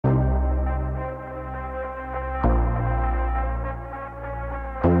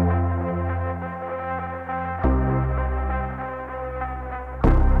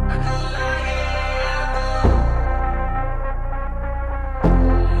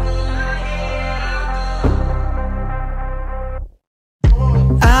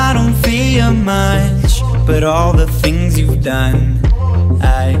but all the things you've done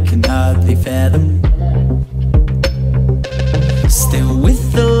I can hardly fathom. Still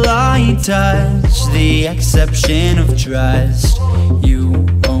with the light touch, the exception of trust, you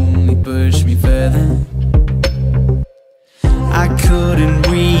only push me further. I couldn't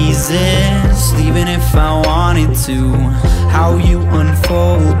resist, even if I wanted to. How you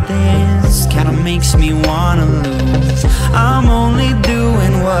unfold this kinda makes me wanna lose. I'm only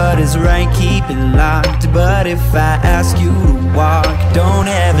doing what is right, keep it locked. But if I ask you to walk, don't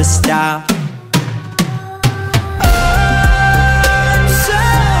ever stop.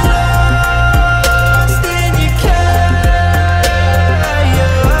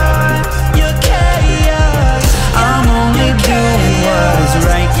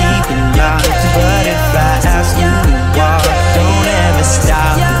 But if I ask you to walk, don't ever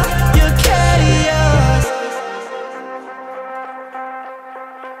stop. You're chaos.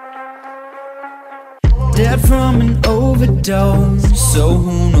 Dead from an overdose, so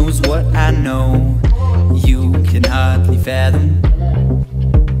who knows what I know you can hardly fathom.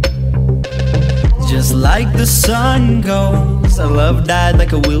 Just like the sun goes, our love died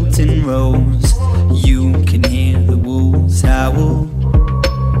like a wilting rose. You can hear the wolves howl.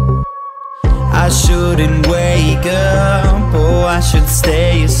 I shouldn't wake up, oh I should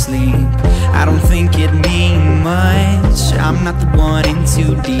stay asleep. I don't think it'd mean much, I'm not the one in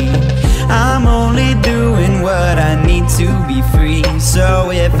too deep. I'm only doing what I need to be free.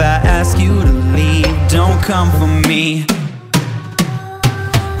 So if I ask you to leave, don't come for me.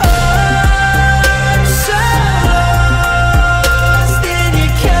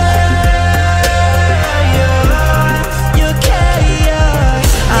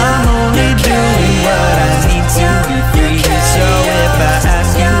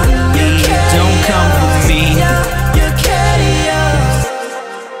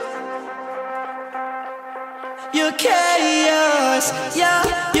 You're chaos, yeah,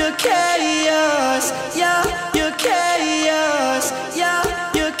 you're chaos, yeah, you're chaos, yeah,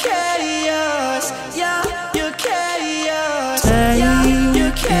 you're chaos, yeah, you're chaos. Take it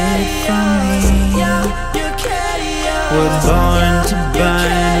from me, you're chaos. We're born to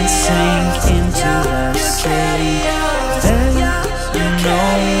burn and sink into the sea. There's no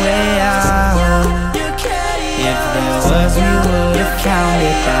way out. If there was, we would have found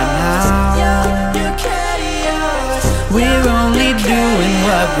it by now. We're only doing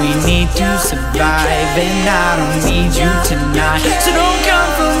what we need to survive, and I don't need you tonight, so don't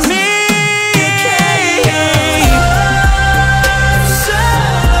come for me.